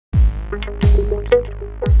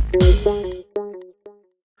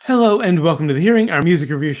Hello and welcome to The Hearing, our music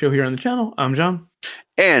review show here on the channel. I'm John.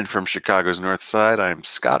 And from Chicago's North Side, I'm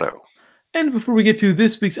Scotto. And before we get to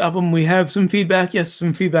this week's album, we have some feedback. Yes,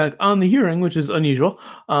 some feedback on The Hearing, which is unusual.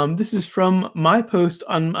 This is from my post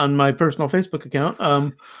on my personal Facebook account.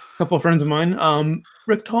 A couple of friends of mine,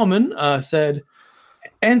 Rick Tallman, said,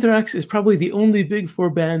 Anthrax is probably the only Big Four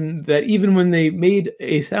band that even when they made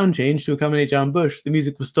a sound change to accommodate John Bush, the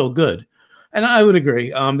music was still good. And I would agree.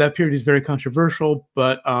 That period is very controversial,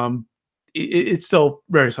 but it's still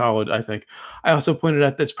very solid, I think. I also pointed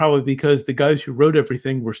out that's probably because the guys who wrote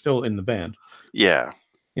everything were still in the band. Yeah.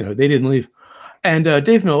 You know, they didn't leave. And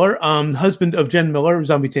Dave Miller, husband of Jen Miller,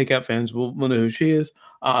 Zombie Takeout fans will know who she is,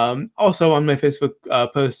 also on my Facebook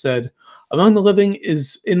post said, Among the Living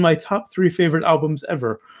is in my top 3 favorite albums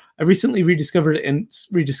ever. I recently rediscovered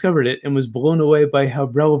it and was blown away by how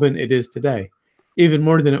relevant it is today, even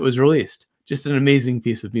more than it was released. Just an amazing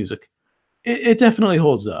piece of music. It definitely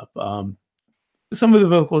holds up. Some of the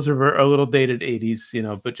vocals are a little dated 80s, you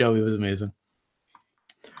know, but Joey was amazing.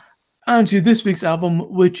 On to this week's album,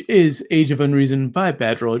 which is Age of Unreason by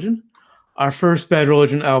Bad Religion. Our first Bad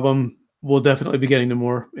Religion album. We'll definitely be getting to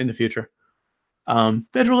more in the future.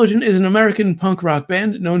 Bad Religion is an American punk rock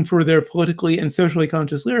band known for their politically and socially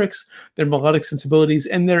conscious lyrics, their melodic sensibilities,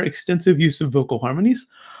 and their extensive use of vocal harmonies.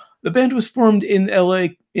 The band was formed in LA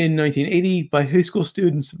in 1980 by high school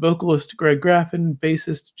students, vocalist Greg Graffin,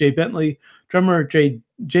 bassist Jay Bentley, drummer Jay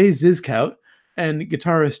Zizkout, and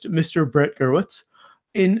guitarist Mr. Brett Gerwitz.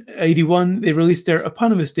 In 81, they released their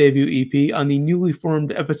eponymous debut EP on the newly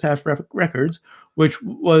formed Epitaph Records, which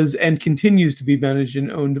was and continues to be managed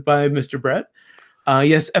and owned by Mr. Brett.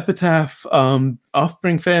 Yes, Epitaph,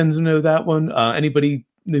 Offspring fans know that one. Anybody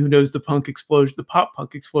who knows the pop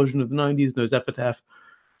punk explosion of the 90s knows Epitaph.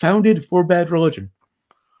 Founded for Bad Religion.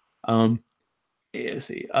 Let's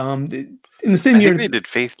see. In the same year, I think they did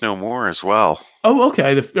Faith No More as well. Oh,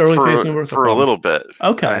 okay. The early Faith No More for a little bit.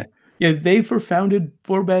 Okay. Yeah, they were founded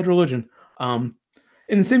for Bad Religion. In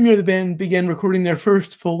the same year, the band began recording their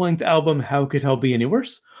first full-length album, How Could Hell Be Any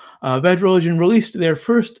Worse? Bad Religion released their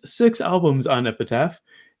first 6 albums on Epitaph,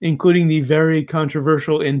 including the very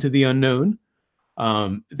controversial Into the Unknown.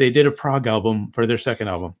 They did a prog album for their second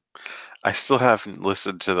album. I still haven't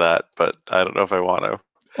listened to that, but I don't know if I want to.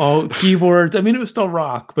 All keyboards. I mean, it was still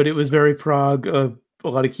rock, but it was very prog, a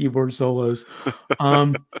lot of keyboard solos.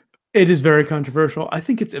 It is very controversial. I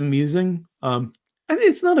think it's amusing. And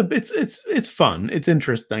it's not it's fun. It's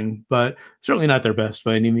interesting, but certainly not their best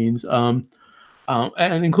by any means. And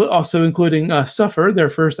including Suffer,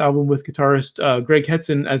 their first album with guitarist Greg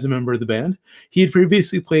Hetson as a member of the band. He had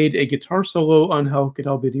previously played a guitar solo on How Could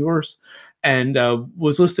Hell Be Any Worse, and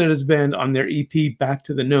was listed as a band on their EP Back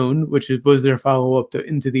to the Known, which was their follow-up to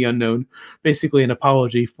Into the Unknown, basically an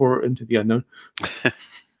apology for Into the Unknown.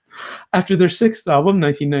 After their 6th album,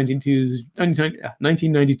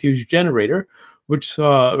 1992's Generator, which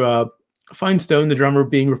saw Finestone, the drummer,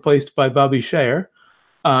 being replaced by Bobby Schayer,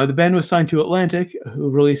 the band was signed to Atlantic, who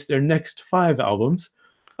released their next 5 albums,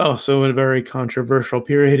 also in a very controversial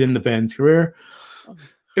period in the band's career.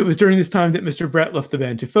 It was during this time that Mr. Brett left the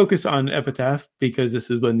band to focus on Epitaph, because this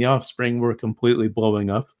is when the Offspring were completely blowing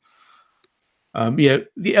up.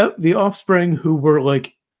 The Offspring, who were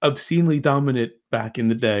like obscenely dominant back in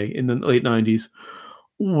the day, in the late 90s,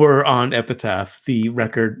 were on Epitaph, the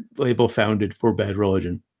record label founded for Bad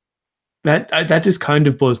Religion. That just kind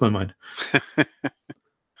of blows my mind.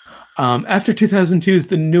 After 2002's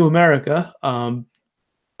The New America,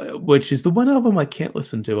 which is the one album I can't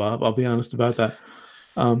listen to, I'll be honest about that.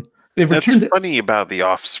 That's funny about the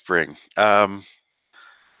Offspring.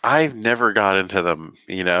 I've never got into them,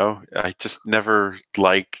 you know. I just never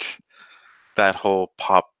liked that whole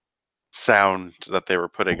pop sound that they were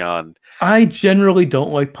putting on. I generally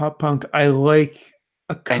don't like pop punk. I like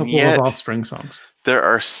a couple of Offspring songs. There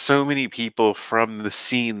are so many people from the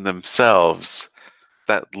scene themselves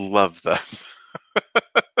that love them.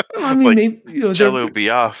 I mean, like Jello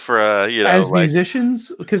Biafra, you know, as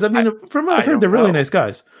musicians, because I mean, from what I've heard, they're really nice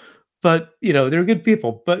guys. But you know, they're good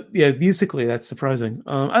people. But yeah, musically, that's surprising.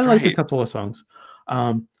 I like a couple of songs.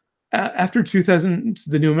 After 2000's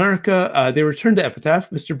The New America, they returned to Epitaph.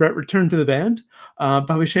 Mr. Brett returned to the band.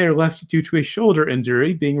 Bobby Schayer left due to a shoulder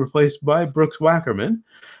injury, being replaced by Brooks Wackerman.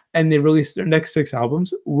 And they released their next 6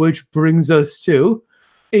 albums, which brings us to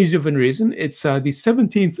Age of Unreason. It's the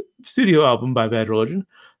 17th studio album by Bad Religion.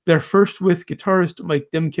 Their first with guitarist Mike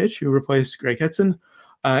Demkich, who replaced Greg Hetson,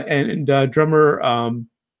 and drummer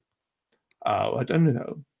I don't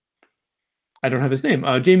know, I don't have his name.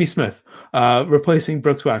 Jamie Smith, replacing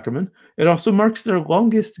Brooks Wackerman. It also marks their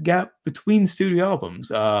longest gap between studio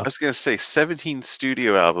albums. I was going to say 17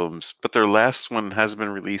 studio albums, but their last one has been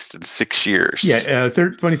released in 6 years. Yeah,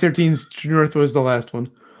 2013's True North was the last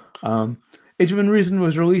one. Age of Unreason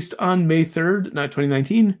was released on May 3rd,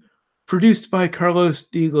 2019, produced by Carlos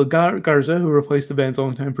de la Garza, who replaced the band's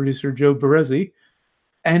longtime producer Joe Berezi,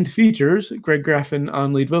 and features Greg Graffin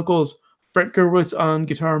on lead vocals, Brett Gurwitz on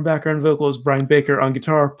guitar and background vocals, Brian Baker on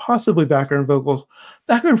guitar, possibly background vocals.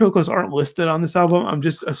 Background vocals aren't listed on this album. I'm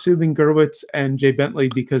just assuming Gurwitz and Jay Bentley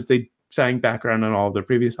because they sang background on all of their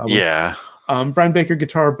previous albums. Yeah. Brian Baker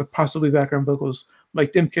guitar, but possibly background vocals.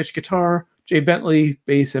 Mike Dimkich guitar, Jay Bentley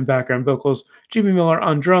bass and background vocals. Jimmy Miller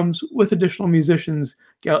on drums with additional musicians,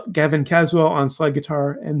 Gavin Caswell on slide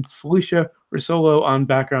guitar, and Felicia Risolo on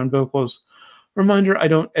background vocals. Reminder, I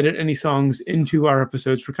don't edit any songs into our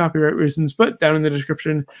episodes for copyright reasons, but down in the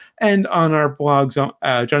description and on our blogs on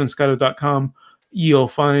johnandscotto.com, you'll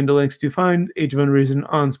find links to find Age of Unreason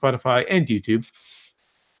on Spotify and YouTube.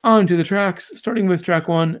 On to the tracks, starting with track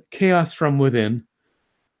 1, Chaos from Within.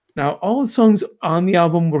 Now, all the songs on the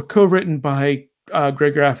album were co-written by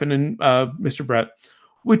Greg Graffin and Mr. Brett,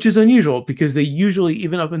 which is unusual because they usually,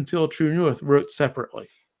 even up until True North, wrote separately.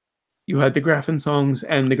 You had the Graffin songs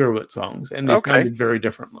and the Gurwitz songs, and they sounded very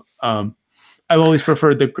different. I've always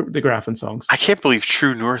preferred the Graffin songs. I can't believe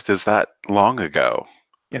True North is that long ago.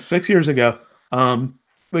 Yeah, 6 years ago,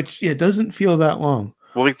 which doesn't feel that long.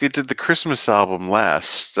 Well, like they did the Christmas album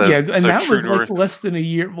last. And so that was like less than a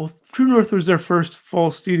year. Well, True North was their first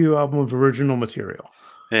full studio album of original material.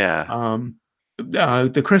 Yeah.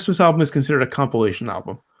 The Christmas album is considered a compilation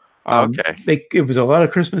album. Okay. It was a lot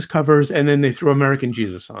of Christmas covers, and then they threw American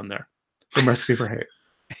Jesus on there from Recipe for Hate.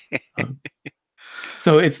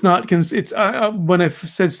 So it's not. It's when I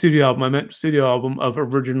said studio album, I meant studio album of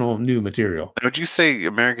original new material. Would you say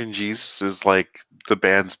American Jesus is like the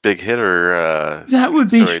band's big hit, or that would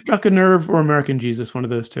be Struck a Nerve or American Jesus, one of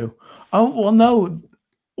those two. Oh well, no,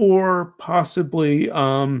 or possibly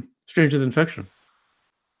Stranger Than Fiction.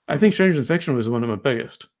 I think Stranger Than Fiction was one of my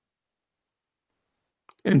biggest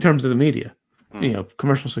in terms of the media,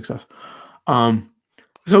 commercial success.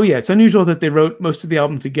 So yeah, it's unusual that they wrote most of the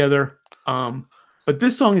album together. But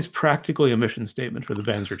this song is practically a mission statement for the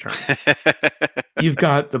band's return. You've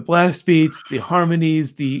got the blast beats, the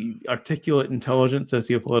harmonies, the articulate, intelligent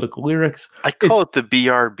sociopolitical lyrics. I call it the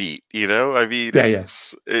BR beat. I mean,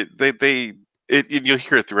 you'll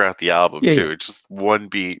hear it throughout the album too. It's just one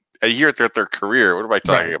beat. I hear it throughout their career. What am I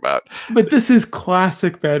talking about? But this is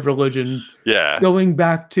classic Bad Religion. Yeah. Going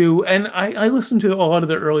back to, and I listened to a lot of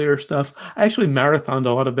their earlier stuff. I actually marathoned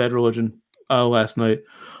a lot of Bad Religion last night.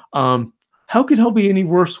 How Could Hell Be Any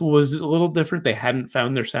Worse was a little different. They hadn't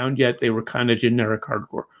found their sound yet. They were kind of generic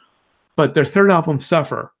hardcore. But their third album,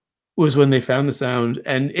 Suffer, was when they found the sound,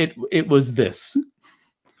 and it was this.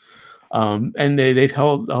 And they've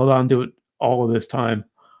held on to it all of this time.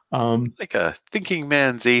 Like a thinking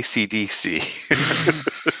man's AC/DC.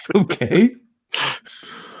 Okay.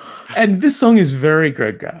 And this song is very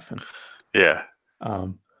Greg Graffin. Yeah.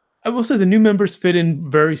 I will say the new members fit in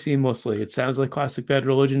very seamlessly. It sounds like classic Bad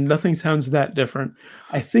Religion. Nothing sounds that different.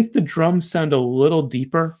 I think the drums sound a little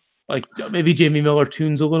deeper. Like maybe Jamie Miller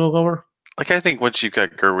tunes a little lower. Like I think once you've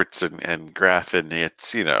got Gurwitz and Graffin,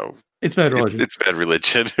 it's it's Bad Religion. It's Bad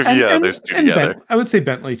Religion. There's two together. I would say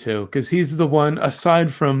Bentley too, because he's the one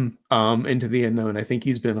aside from Into the Unknown. I think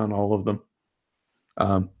he's been on all of them.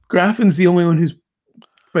 Graffin's the only one who's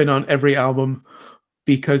been on every album,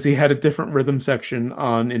 because he had a different rhythm section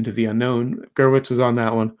on Into the Unknown. Gurwitz was on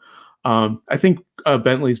that one. I think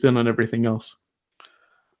Bentley's been on everything else.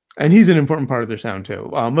 And he's an important part of their sound too.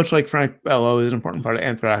 Much like Frank Bello is an important part of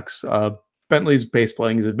Anthrax, Bentley's bass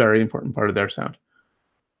playing is a very important part of their sound.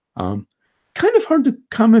 Kind of hard to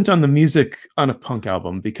comment on the music on a punk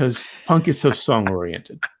album because punk is so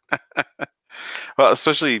song-oriented. Well,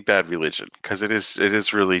 especially Bad Religion, because it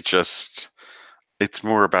is really just... It's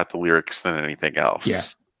more about the lyrics than anything else. Yeah.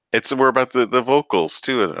 It's more about the vocals,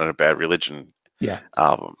 too, on a Bad Religion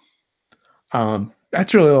album.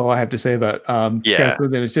 That's really all I have to say about Then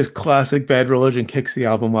it's just classic Bad Religion, kicks the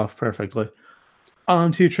album off perfectly.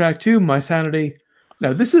 On to track 2, My Sanity.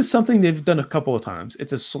 Now, this is something they've done a couple of times.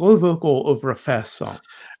 It's a slow vocal over a fast song.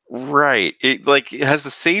 Right. It has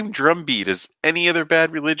the same drum beat as any other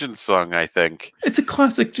Bad Religion song, I think. It's a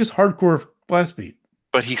classic, just hardcore blast beat.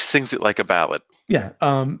 But he sings it like a ballad. Yeah,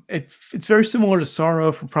 it's very similar to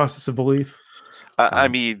Sorrow from Process of Belief. I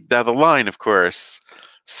mean, now the line, of course,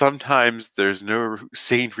 sometimes there's no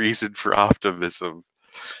sane reason for optimism,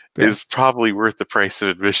 is probably worth the price of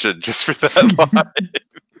admission just for that line.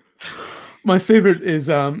 My favorite is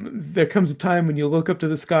there comes a time when you look up to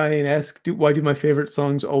the sky and ask, why do my favorite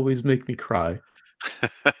songs always make me cry?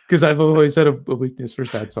 Because I've always had a weakness for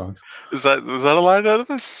sad songs. Was that a line out of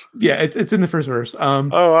this? Yeah, it's in the first verse. Oh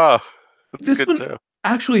wow, that's This good one too.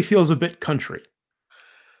 actually feels a bit country.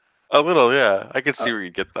 A little, yeah. I can Uh, see where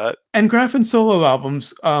you get that. and Graffin's solo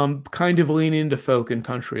albums kind of lean into folk and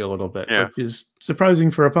country a little bit, Yeah. which is surprising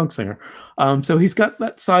for a punk singer. So he's got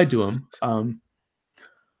that side to him.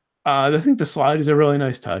 I think the slide is a really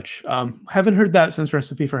nice touch. Haven't heard that since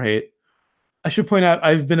Recipe for Hate. I should point out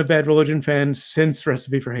I've been a Bad Religion fan since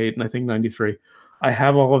Recipe for Hate, and I think '93. I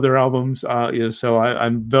have all of their albums, so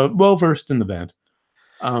I'm well versed in the band.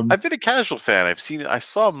 I've been a casual fan. I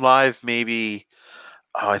saw him live maybe.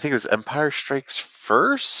 Oh, I think it was Empire Strikes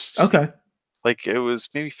First. Okay. Like it was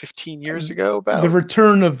maybe 15 years ago. The About.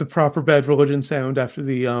 return of the proper Bad Religion sound after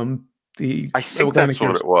the I think Atlantic that's what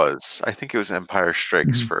years. it was. I think it was Empire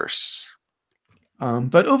Strikes Mhm. First.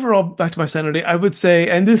 But overall, back to my sanity, I would say,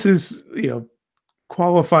 and this is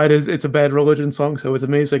qualified as it's a Bad Religion song, so it's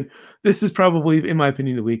amazing. This is probably, in my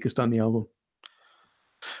opinion, the weakest on the album.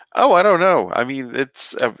 Oh, I don't know. I mean,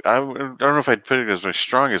 it's. I don't know if I'd put it as my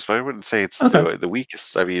strongest, but I wouldn't say it's Okay. the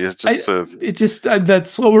weakest. I mean, it's just That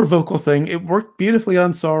slower vocal thing. It worked beautifully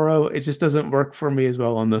on Sorrow. It just doesn't work for me as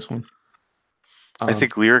well on this one. I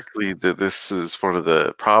think lyrically, this is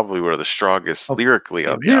probably one of the strongest lyrically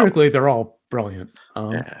on the album. Lyrically, they're all brilliant.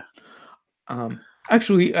 Yeah.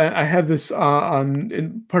 Actually, I have this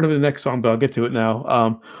in part of the next song, but I'll get to it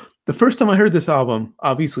now. The first time I heard this album,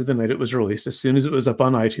 obviously the night it was released, as soon as it was up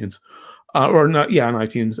on iTunes, or not, yeah, on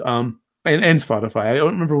iTunes, and Spotify. I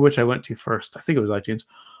don't remember which I went to first. I think it was iTunes.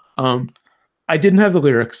 I didn't have the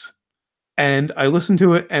lyrics, and I listened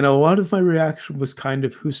to it, and a lot of my reaction was kind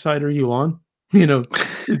of, "Whose side are you on?"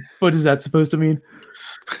 What is that supposed to mean?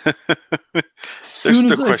 There's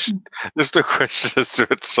no question. There's no question as to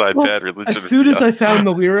what side Bad Religion. As soon as I found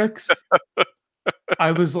the lyrics,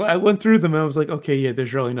 I went through them and I was like, okay, yeah,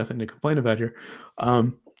 there's really nothing to complain about here.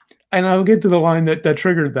 And I'll get to the line that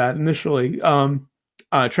triggered that initially.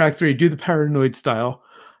 Track 3, Do the Paranoid Style.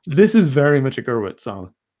 This is very much a Gerwitz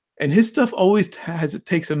song. And his stuff always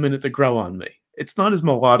takes a minute to grow on me. It's not as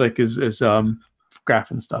melodic as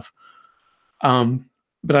Graffin stuff.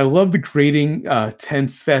 But I love the grating,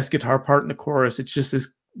 tense, fast guitar part in the chorus. It's just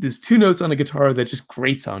there's two notes on a guitar that just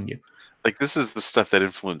grates on you. Like, this is the stuff that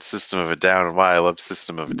influenced System of a Down and why I love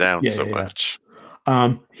System of a Down so much.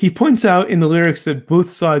 He points out in the lyrics that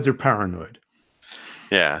both sides are paranoid.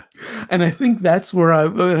 Yeah. And I think that's where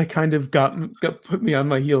I kind of got put me on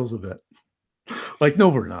my heels a bit. Like, no,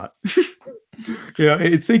 we're not.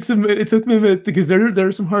 It took me a minute because there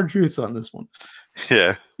are some hard truths on this one.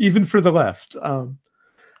 Yeah. Even for the left.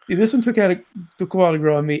 This one took a while to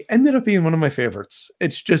grow on me. Ended up being one of my favorites.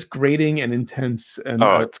 It's just grating and intense. And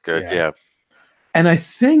it's good. Yeah. And I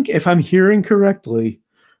think if I'm hearing correctly,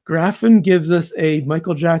 Graffin gives us a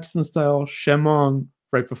Michael Jackson style shemong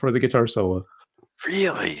right before the guitar solo.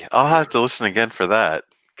 Really? I'll have to listen again for that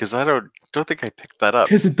because I don't think I picked that up.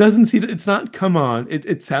 Because it's not come on.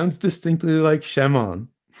 It sounds distinctly like shemong,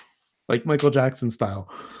 like Michael Jackson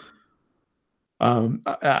style. And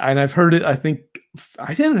I've heard it, I think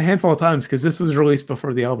I did it a handful of times because this was released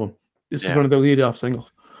before the album. This is one of the lead-off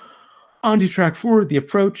singles. On to track 4, The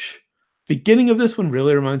Approach. Beginning of this one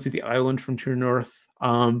really reminds me of The Island from True North.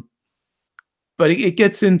 But it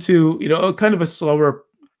gets into, kind of a slower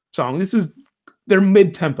song. This is their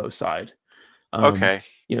mid-tempo side. Okay.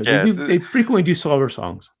 They frequently do slower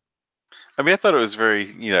songs. I mean, I thought it was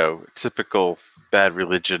very, typical Bad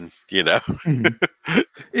Religion, Mm-hmm.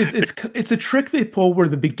 It's a trick they pull where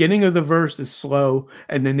the beginning of the verse is slow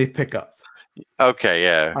and then they pick up. Okay,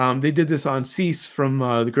 yeah. They did this on Cease from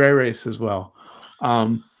the Gray Race as well.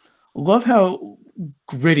 Love how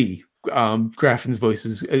gritty Graffin's voice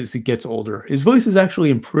is as he gets older. His voice is actually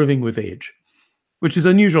improving with age, which is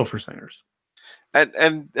unusual for singers.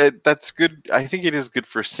 And that's good. I think it is good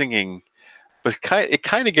for singing, but it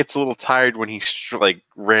kind of gets a little tired when he's like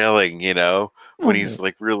railing, when he's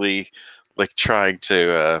like really like trying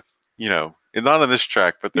to, and not on this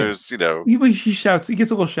track, but there's, he shouts. He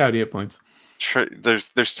gets a little shouty at points.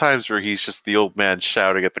 There's times where he's just the old man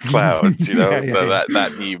shouting at the clouds,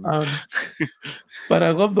 that meme. But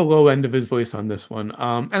I love the low end of his voice on this one.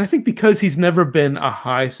 And I think because he's never been a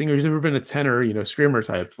high singer, he's never been a tenor, screamer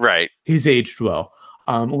type. Right. He's aged well.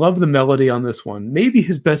 Love the melody on this one. Maybe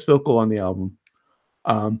his best vocal on the album.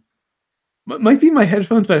 Might be my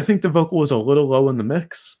headphones, but I think the vocal was a little low in the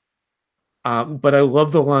mix. But I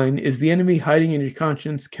love the line, "Is the enemy hiding in your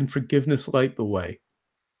conscience? Can forgiveness light the way?"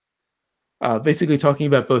 basically talking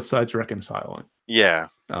about both sides reconciling. Yeah.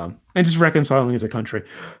 And just reconciling as a country.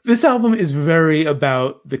 This album is very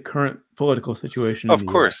about the current political situation in Of the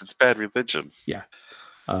course, U.S. it's Bad Religion. Yeah.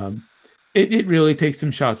 It really takes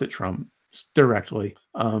some shots at Trump directly.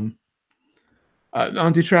 On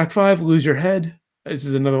to track 5, Lose Your Head. This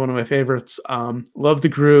is another one of my favorites. Love the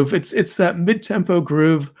groove. It's that mid-tempo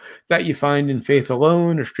groove that you find in Faith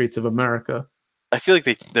Alone or Streets of America. I feel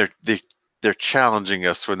like they're challenging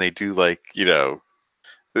us when they do, like,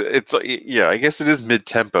 it's, I guess it is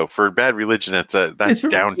mid-tempo. For Bad Religion, that's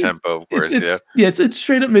down tempo, of course. It's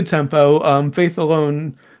straight up mid-tempo. Faith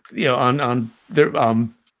Alone, on their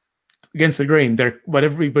Against the Grain,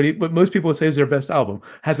 what most people would say is their best album,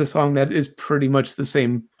 has a song that is pretty much the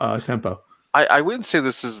same tempo. I wouldn't say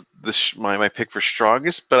this is my pick for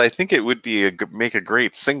strongest, but I think it would make a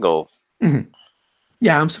great single. Mm-hmm.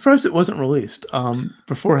 Yeah, I'm surprised it wasn't released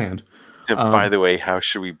beforehand. By the way, How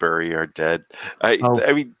Should We Bury Our Dead? I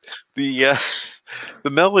mean, the the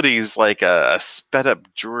melody is like a sped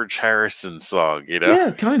up George Harrison song,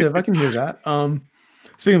 Yeah, kind of. I can hear that.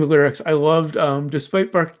 Speaking of the lyrics, I loved,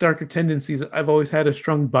 despite darker tendencies, I've always had a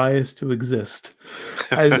strong bias to exist.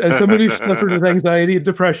 As somebody who suffered with anxiety and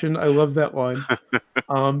depression, I love that line.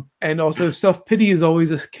 And also, self-pity is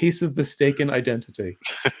always a case of mistaken identity.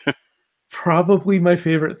 Probably my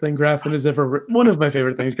favorite thing Graffin has ever written. One of my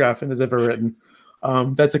favorite things Graffin has ever written.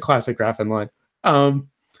 That's a classic Graffin line.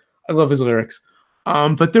 I love his lyrics.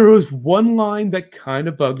 But there was one line that kind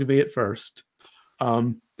of bugged me at first.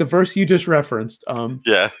 The verse you just referenced.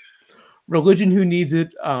 Yeah. Religion, who needs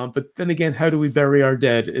it? But then again, how do we bury our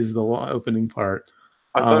dead is the opening part.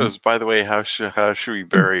 I thought it was, by the way, how should we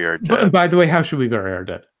bury our dead? By the way, how should we bury our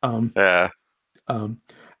dead? Yeah.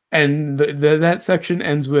 And that section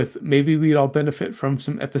ends with, maybe we'd all benefit from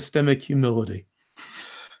some epistemic humility.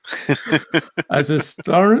 As a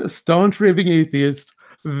staunch raving atheist,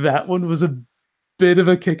 that one was a bit of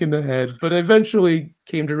a kick in the head, but I eventually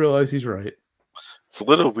came to realize he's right. It's a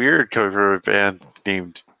little weird coming from a band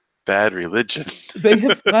named Bad Religion. They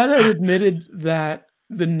have flat out admitted that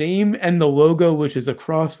the name and the logo, which is a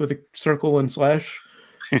cross with a circle and slash,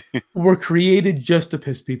 were created just to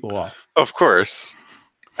piss people off. Of course.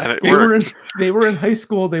 And it worked. They were in high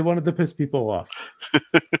school. They wanted to piss people off.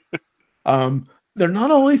 They're not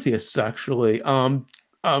all atheists, actually.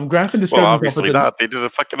 Graffin describes obviously not. They did a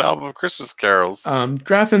fucking album of Christmas carols.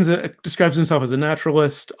 Graffin describes himself as a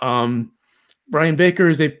naturalist. Brian Baker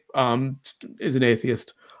is an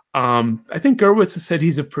atheist. I think Gerwitz has said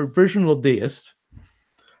he's a provisional deist.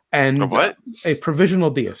 And a what? A provisional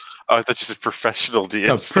deist. Oh, I thought you said professional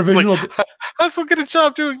deist. Provisional. How's one get a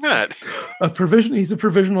job doing that? He's a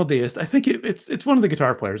provisional deist. I think it's one of the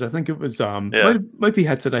guitar players. I think it was might be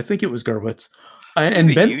Hetson. I think it was Gerwitz.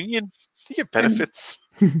 And the union, do you get benefits?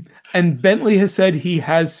 And Bentley has said he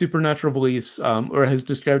has supernatural beliefs, or has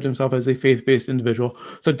described himself as a faith-based individual.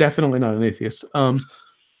 So definitely not an atheist.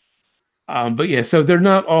 But yeah, so they're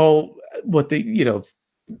not all what they,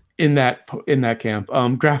 in that camp.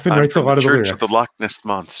 Graffin writes a lot of the lyrics. Church of the Loch Ness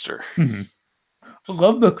Monster. Mm-hmm. I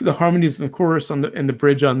love the harmonies in the chorus and the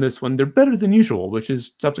bridge on this one. They're better than usual, which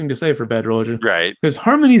is something to say for Bad Religion, right? Because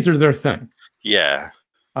harmonies are their thing. Yeah,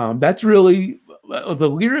 that's really the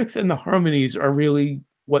lyrics and the harmonies are really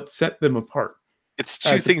what set them apart. It's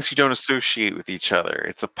two things you don't associate with each other.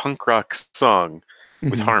 It's a punk rock song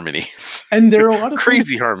with harmonies, and there are a lot of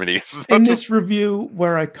crazy harmonies in this review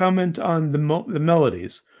where I comment on the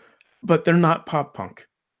melodies, but they're not pop punk.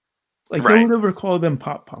 Like, no one would ever call them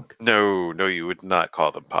pop punk. No, you would not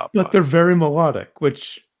call them pop punk. But they're very melodic,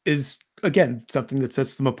 which is, again, something that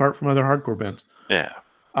sets them apart from other hardcore bands. Yeah.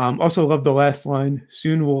 Also love the last line,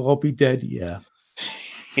 soon we'll all be dead, yeah.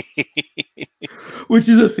 Which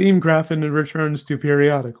is a theme Graffin returns to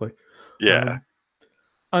periodically. Yeah.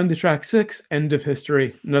 On the track 6, End of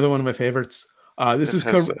History, another one of my favorites. This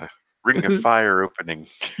was Ring of Fire opening.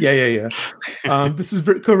 Yeah. This is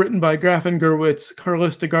co-written by Graffin, Gerwitz,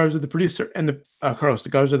 Carlos de Garza, the producer, and Carlos de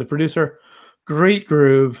Garza, the producer. Great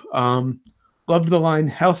groove. Loved the line,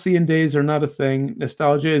 halcyon days are not a thing.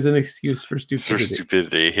 Nostalgia is an excuse for stupidity. For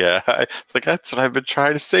stupidity, yeah. That's what I've been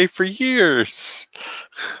trying to say for years.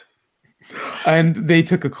 And they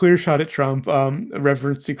took a clear shot at Trump, a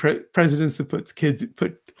reference to presidents that put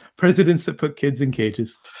kids in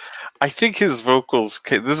cages. I think his vocals.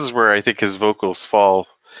 This is where I think his vocals fall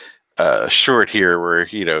short here, where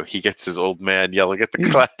he gets his old man yelling at the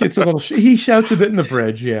clouds. He shouts a bit in the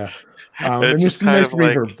bridge, yeah. And there's some nice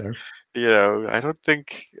reverb there. I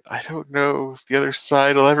don't know if the other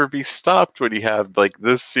side will ever be stopped when you have like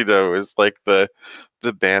this. Is like the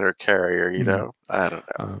banner carrier. I don't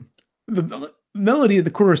know. melody of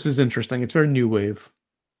the chorus is interesting. It's very new wave.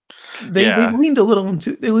 They Yeah. leaned a little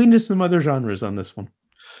into some other genres on this one.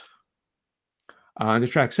 The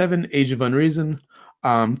track 7, Age of Unreason.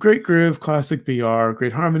 Great groove, classic BR,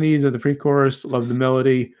 great harmonies of the pre-chorus, love the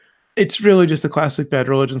melody. It's really just a classic Bad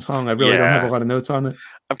Religion song. I really don't have a Yeah. lot of notes on it.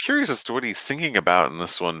 I'm curious as to what he's singing about in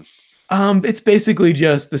this one. It's basically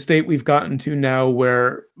just the state we've gotten to now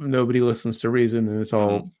where nobody listens to reason and it's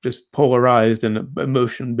all just polarized and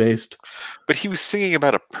emotion based. But he was singing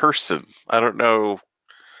about a person. I don't know.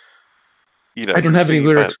 I He don't was have any singing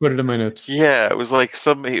about. lyrics quoted in my notes. Yeah, it was like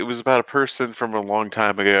it was about a person from a long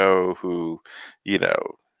time ago who, you know,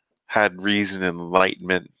 had reason and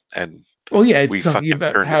enlightenment, and Well, yeah, it's we talking fucking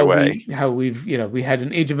about turned it away. how we've we had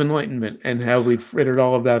an age of enlightenment and how we've frittered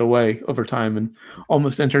all of that away over time and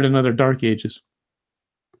almost entered another dark ages.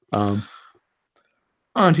 On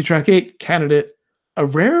to track 8, Candidate, a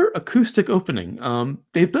rare acoustic opening.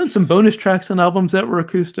 They've done some bonus tracks on albums that were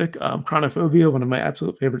acoustic. Chronophobia, one of my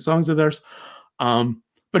absolute favorite songs of theirs.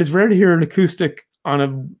 But it's rare to hear an acoustic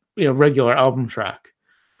on a regular album track.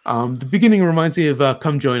 The beginning reminds me of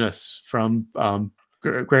 "Come Join Us" from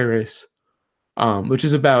Gray Race, which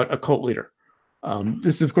is about a cult leader.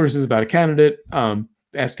 This, of course, is about a candidate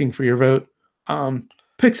asking for your vote.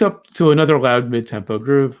 Picks up to another loud mid-tempo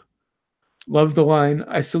groove. Love the line,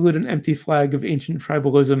 I salute an empty flag of ancient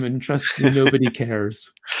tribalism and trust me, nobody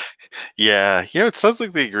cares. Yeah, it sounds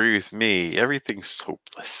like they agree with me. Everything's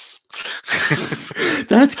hopeless.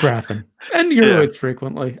 That's Graffin. And your Yeah. words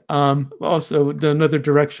frequently. Also, another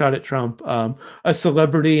direct shot at Trump. A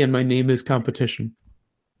celebrity and my name is competition.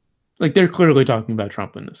 Like they're clearly talking about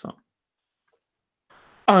Trump in this song.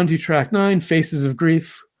 On to track 9, Faces of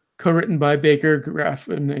Grief, co-written by Baker,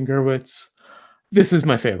 Graffin, and Gerwitz. This is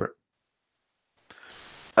my favorite.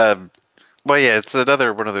 Well, yeah, it's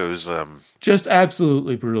another one of those. Just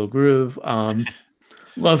absolutely brutal groove.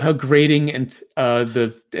 Love how grating and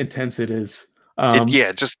the intense it is.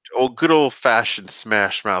 Just good old fashioned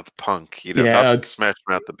Smash Mouth punk. Not Yeah, Smash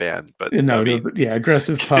Mouth the band, but I no, mean, yeah,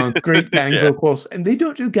 aggressive punk, great gang yeah. vocals, and they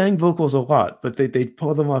don't do gang vocals a lot, but they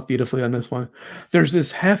pull them off beautifully on this one. There's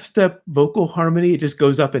this half step vocal harmony; it just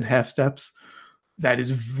goes up in half steps. That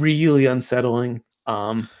is really unsettling.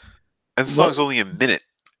 And the song's only a minute.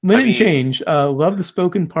 Minute I and mean, change. Love the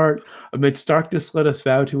spoken part. Amidst darkness, let us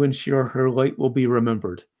vow to ensure her light will be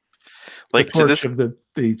remembered. The like to torch this of the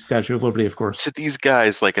Statue of Liberty, of course. to these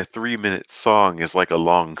guys, like a 3 minute song is like a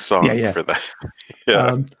long Yeah, song yeah. for them.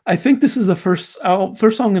 Yeah. I think this is the first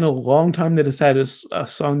song in a long time that has had a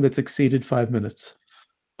song that's exceeded 5 minutes.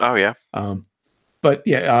 Oh yeah. But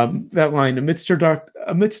yeah, that line, amidst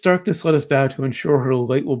darkness, let us vow to ensure her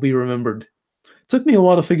light will be remembered. It took me a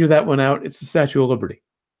while to figure that one out. It's the Statue of Liberty,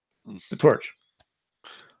 the torch.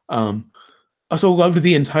 Also loved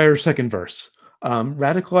the entire second verse.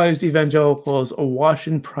 Radicalized evangelicals awash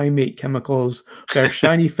in primate chemicals, bear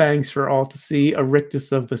shiny fangs for all to see, a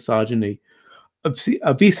rictus of misogyny.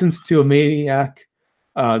 Obeisance to a maniac,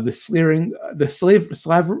 the sleering, the slave,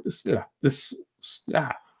 slaver, this,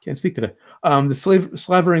 can't speak today. The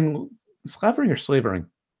slavering or slavering.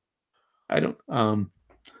 I don't.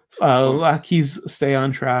 Lackeys stay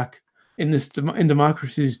on track. In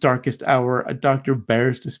democracy's darkest hour, a doctor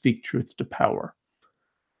bears to speak truth to power.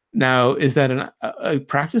 Now, is that a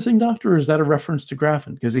practicing doctor, or is that a reference to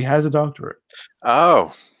Graffin? Because he has a doctorate.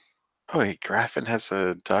 Oh, wait, Graffin has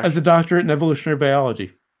a doctorate. Has a doctorate in evolutionary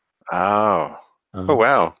biology. Oh,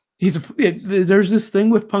 wow. There's this thing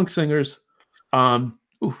with punk singers,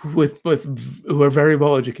 with who are very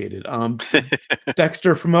well educated.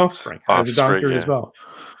 Dexter from Offspring has a doctorate as well.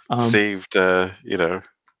 Saved, There's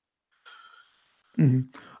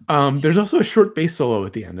also a short bass solo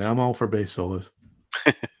at the end, and I'm all for bass solos.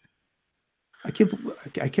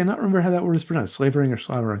 I cannot remember how that word is pronounced, slavering or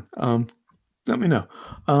slavering. Let me know.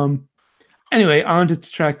 Anyway, on to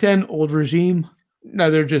track 10, Old Regime.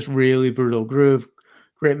 Another just really brutal groove,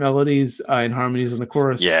 great melodies and harmonies in the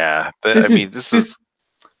chorus. Yeah, this is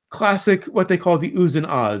classic, what they call the oohs and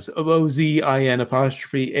ahs, of OZIN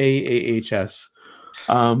apostrophe AAHS.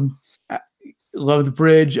 Love the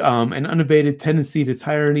bridge. An unabated tendency to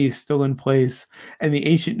tyranny is still in place, and the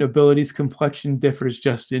ancient nobility's complexion differs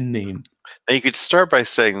just in name. Now you could start by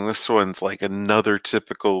saying this one's like another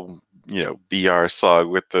typical, BR song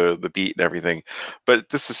with the beat and everything, but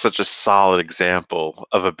this is such a solid example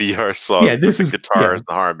of a BR song with the guitars and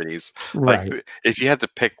the harmonies. Right. Like, if you had to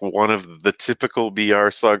pick one of the typical BR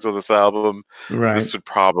songs on this album, this would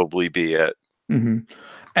probably be it. Mm-hmm.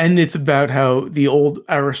 And it's about how the old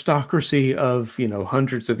aristocracy of,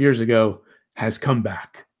 hundreds of years ago has come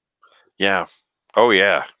back. Yeah. Oh,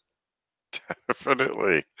 yeah.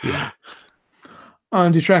 Definitely. Yeah.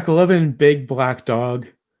 On to track 11, Big Black Dog.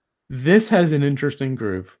 This has an interesting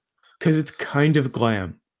groove because it's kind of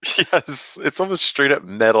glam. Yes, it's almost straight up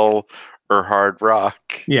metal or hard rock.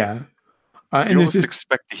 Yeah. And You there's almost this,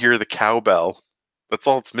 expect to hear the cowbell. That's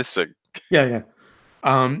all it's missing. yeah, yeah.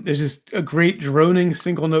 There's just a great droning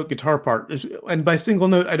single note guitar part. And by single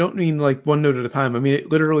note, I don't mean like one note at a time. I mean, it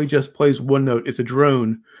literally just plays one note. It's a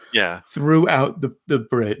drone Yeah. throughout the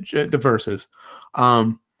bridge, the verses.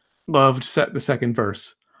 Um, Loved the second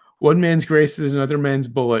verse. One man's grace is another man's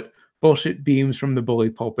bullet. Bullshit beams from the bully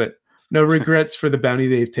pulpit. No regrets for the bounty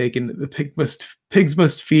they've taken. The pigs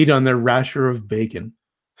must feed on their rasher of bacon.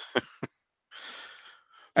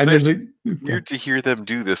 And So there's it's a weird to hear them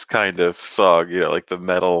do this kind of song, like the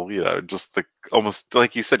metal, just the almost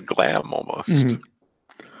like you said, glam almost.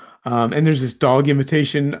 mhm. And there's this dog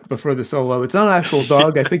imitation before the solo. It's not an actual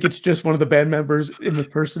dog. I think it's just one of the band members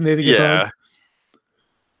impersonating a dog. Yeah.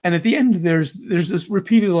 And at the end, there's this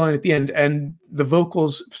repeated line at the end, and the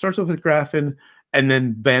vocals starts off with Graffin, and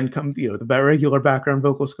then band come, the regular background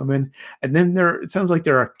vocals come in, and then it sounds like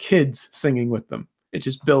there are kids singing with them. It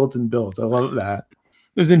just builds and builds. I love that.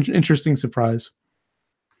 It was an interesting surprise.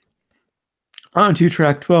 On to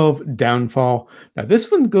track 12, Downfall. Now this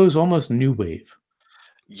one goes almost new wave.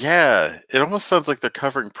 Yeah, it almost sounds like they're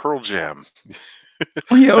covering Pearl Jam.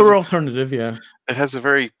 Oh yeah, or alternative, yeah. It has a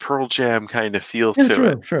very Pearl Jam kind of feel Yeah, to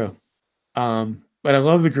it. true. But I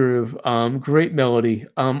love the groove. Great melody.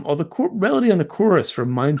 All the melody on the chorus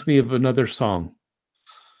reminds me of another song.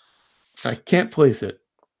 I can't place it.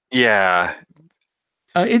 Yeah,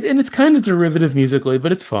 And it's kind of derivative musically,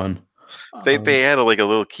 but it's fun. they add a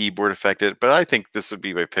little keyboard effect in it, but I think this would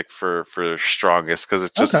be my pick for strongest because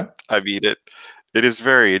it just, Okay. I mean, it is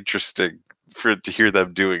very interesting to hear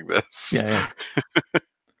them doing this. Yeah.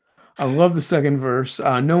 I love the second verse.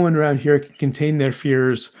 No one around here can contain their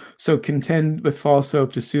fears, so contend with false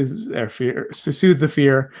hope to soothe their fear. To soothe the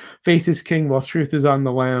fear, faith is king while truth is on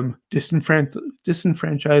the lamb.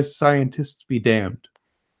 Disenfranchised scientists be damned.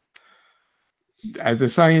 As a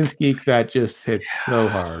science geek, that just hits so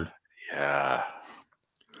hard. Yeah.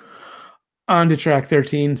 On to track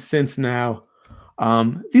 13, Since Now.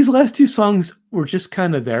 These last two songs were just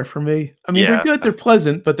kind of there for me. I mean, they're good, they're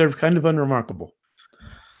pleasant, but they're kind of unremarkable.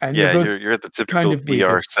 And yeah, they're both you're at the typical kind of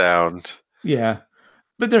BR sound. Yeah,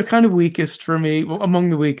 but they're kind of weakest for me, among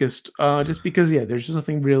the weakest, just because, there's just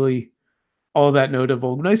nothing really all that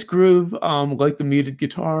notable. Nice groove, like the muted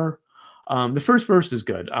guitar. The first verse is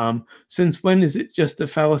good. Since when is it just a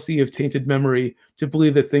fallacy of tainted memory to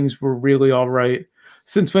believe that things were really all right?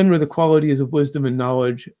 Since when were the qualities of wisdom and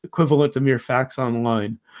knowledge equivalent to mere facts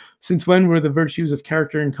online? Since when were the virtues of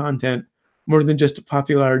character and content more than just a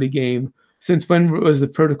popularity game? Since when was the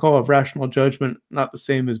protocol of rational judgment not the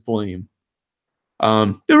same as blame?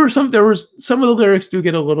 There were some of the lyrics do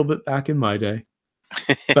get a little bit back in my day,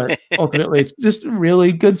 but ultimately it's just a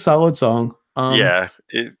really good, solid song. Yeah,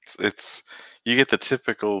 it's you get the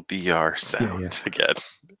typical BR sound again.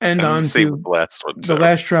 And on same to with the last one. The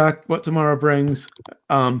last track, What Tomorrow Brings,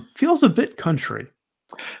 feels a bit country.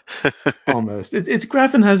 Almost. It's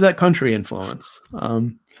Graffin has that country influence.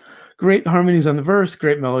 Great harmonies on the verse,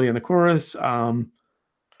 great melody on the chorus.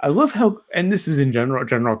 I love how, and this is in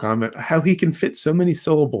general comment, how he can fit so many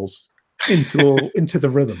syllables into the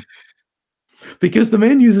rhythm, because the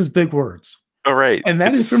man uses big words. All right, and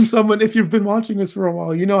that is from someone. If you've been watching us for a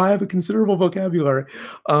while, I have a considerable vocabulary.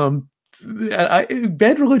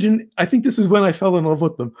 Bad Religion, I think this is when I fell in love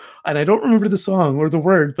with them, and I don't remember the song or the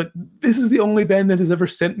word, but this is the only band that has ever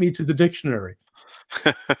sent me to the dictionary.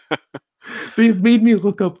 They've made me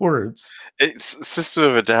look up words. System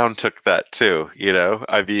of a Down took that too.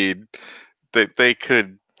 I mean, they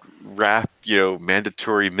could rap,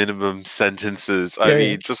 mandatory minimum sentences. I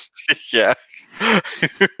mean, just yeah.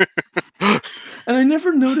 And I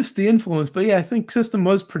never noticed the influence, but I think System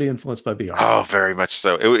was pretty influenced by BR. Oh, very much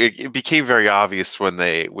so. It became very obvious when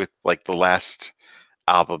with the last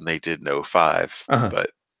album they did in 05.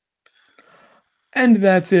 But and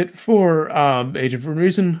that's it for Age of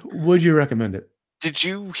Unreason. Would you recommend it? Did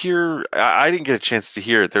you hear? I didn't get a chance to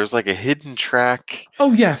hear it. There's a hidden track.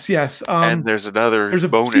 Oh yes. And there's a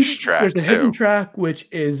bonus track. There's a hidden track which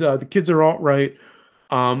is The Kids Are Alt-Right,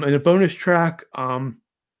 and a bonus track.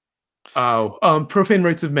 Profane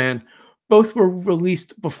Rights of Man. Both were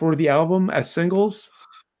released before the album as singles.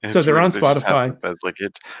 So they're on Spotify.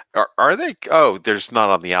 Are they? Oh, they're just not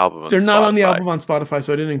on the album. They're not on the album on Spotify,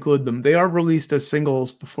 so I didn't include them. They are released as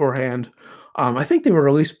singles beforehand. I think they were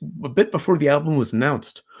released a bit before the album was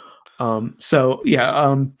announced. That's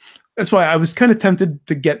why I was kind of tempted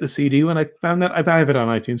to get the CD when I found that. I have it on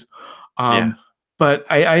iTunes. but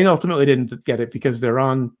I ultimately didn't get it because they're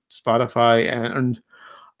on Spotify, and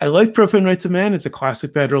I like Profane Rights of Man. It's a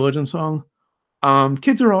classic Bad Religion song.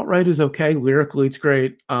 Kids Are Alt-Right is okay. Lyrically, it's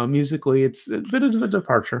great. Musically, it's a bit of a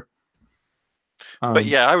departure. But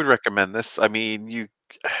yeah, I would recommend this. I mean, you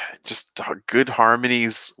just good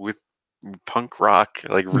harmonies with punk rock,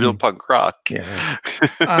 like real punk rock. Yeah,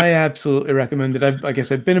 I absolutely recommend it. Like I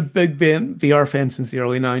said, been a big band VR fan since the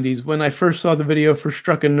early '90s. When I first saw the video for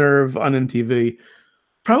 "Struck a Nerve" on MTV,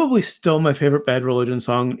 probably still my favorite Bad Religion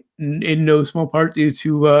song, in no small part due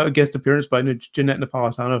to a guest appearance by Jeanette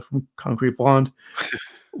Napolitano from Concrete Blonde.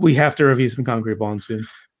 We have to review some Concrete Blonde soon.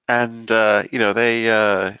 And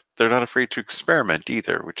they're not afraid to experiment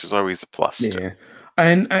either, which is always a plus. Yeah. Too.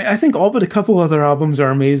 And I think all but a couple other albums are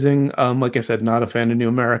amazing. Like I said, not a fan of New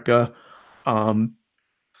America. Into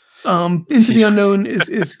the Unknown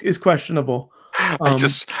is questionable. I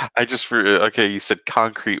just okay, you said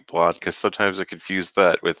Concrete Blonde because sometimes I confuse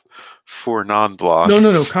that with Four Non-Blondes.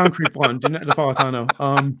 No, Concrete Blonde, Jeanette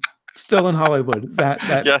Napolitano. Still in Hollywood.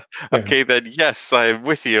 That yeah. Okay, then yes, I am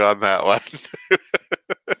with you on that one.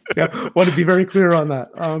 Yeah, want to be very clear on that.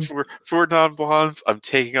 Four Non-Blondes, I'm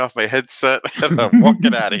taking off my headset and I'm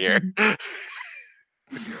walking out of here.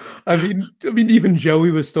 I mean, even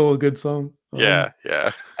Joey was still a good song. Yeah.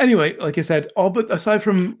 Anyway, like I said, all but aside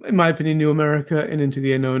from, in my opinion, New America and Into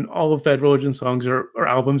the Unknown, all of Bad Religion songs or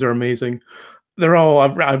albums are amazing. They're all,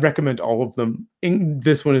 I recommend all of them.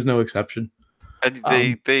 This one is no exception. And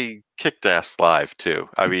they kicked ass live too.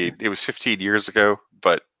 I mean, it was 15 years ago,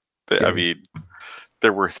 but I mean,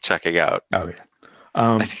 they're worth checking out. Oh yeah.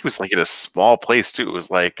 I think it was like in a small place too. It was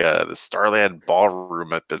like the Starland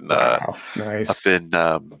Ballroom up in nice. up in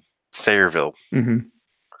Sayreville.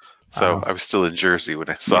 So I was still in Jersey when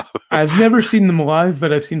I saw them. I've never seen them live,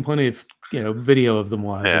 but I've seen plenty of video of them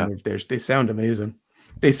live. Yeah. And they sound amazing.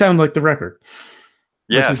 They sound like the record.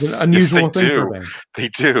 Yes, an unusual thing for a band. They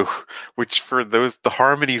do. Which for the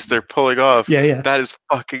harmonies they're pulling off, that is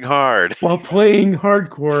fucking hard. While playing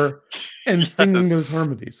hardcore and singing those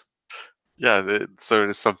harmonies. Yeah, so it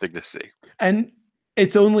is something to see. And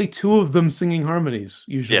it's only two of them singing harmonies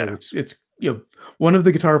usually. Yeah. It's one of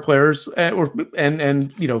the guitar players,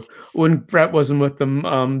 and when Brett wasn't with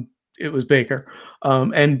them, it was Baker,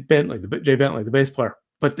 and Bentley, Jay Bentley, the bass player.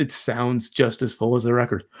 But it sounds just as full as the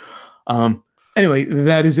record. Anyway,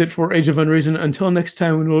 that is it for Age of Unreason. Until next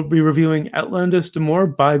time, when we'll be reviewing Outlandish D'Amour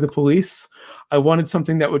by The Police. I wanted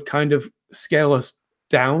something that would kind of scale us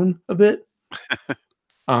down a bit.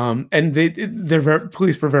 And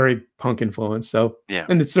Police were very punk influenced, so yeah,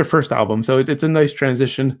 and it's their first album, so it's a nice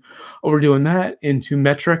transition. We're doing that into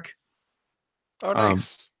Metric. Oh,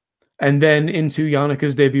 nice. And then into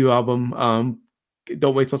Jannika's debut album,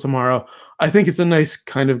 Don't Wait Till Tomorrow. I think it's a nice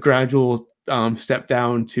kind of gradual step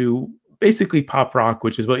down to basically pop rock,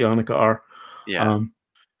 which is what Jannika are. Yeah.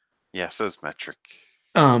 So is Metric.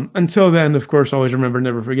 Until then, of course, always remember,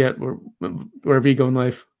 never forget, wherever you go in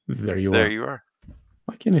life, there you are. There you are.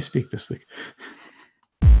 Why can't I speak this week?